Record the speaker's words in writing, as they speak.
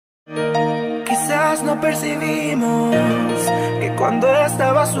quizás no percibimos que cuando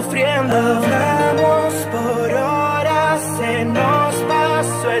estaba sufriendo hablamos por horas, se nos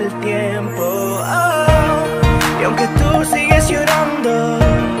pasó el tiempo. Y aunque tú sigues llorando,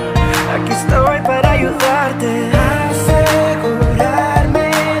 aquí estoy para ayudarte,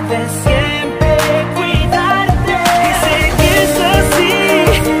 asegurarme de siempre cuidarte. Y sé que es así,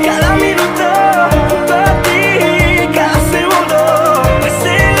 cada minuto junto a ti, cada segundo, pues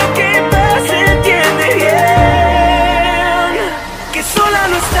sé lo que pasa, entiende bien que sola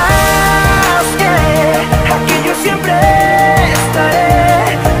no estás, que aquí yo siempre estaré,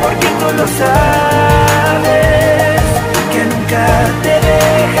 porque tú lo sabes, que nunca te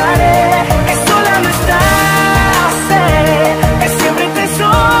dejaré. Que sola no estás, sé que siempre te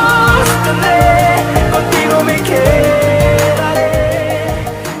sostendré, contigo me quedaré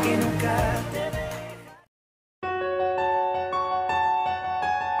y nunca te dejaré.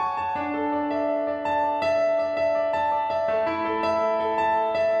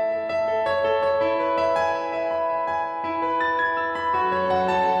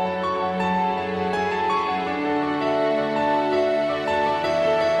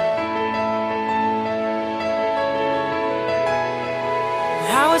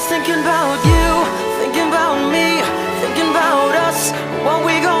 I was thinking about you, thinking about me, thinking about us, what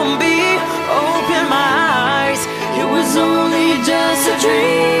we gon' be. Open my eyes, it was only just a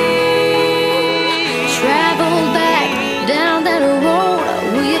dream. Travel back down that road,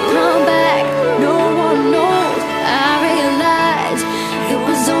 will you come back? No one knows. I realized it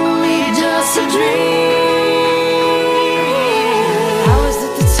was only just a dream. I was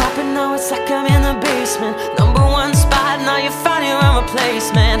at the top and now it's like I'm in the basement. Number one spot, now you found your own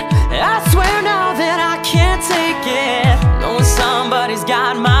replacement. I swear now that I can't take it, knowing somebody's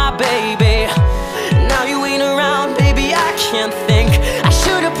got my baby. Now you ain't around, baby, I can't think. I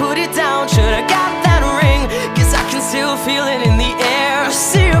should've put it down, should've got that ring, 'cause I can still feel it in the air.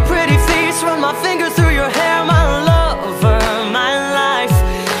 See your pretty face, run my finger through your hair. My lover, my life,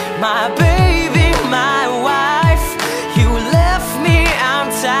 my baby, my wife. You left me, I'm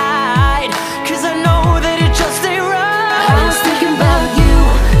tied, 'cause I know that it just ain't right. I was thinking about you,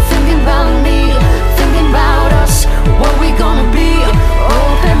 thinking about me, thinking about us, what we gonna be.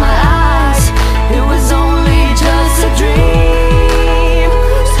 Open my eyes, it was only just a dream.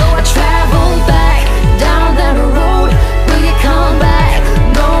 So I traveled back down that road, will you come back?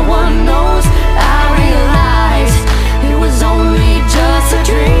 No one knows. I realized it was only just a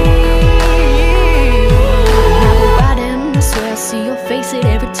dream. Now we're riding, I swear I see your face at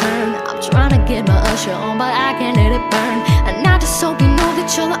every turn. I'm trying to get my usher on, but I can't let it burn. And I just hope you know that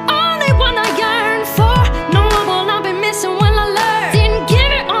you're the only one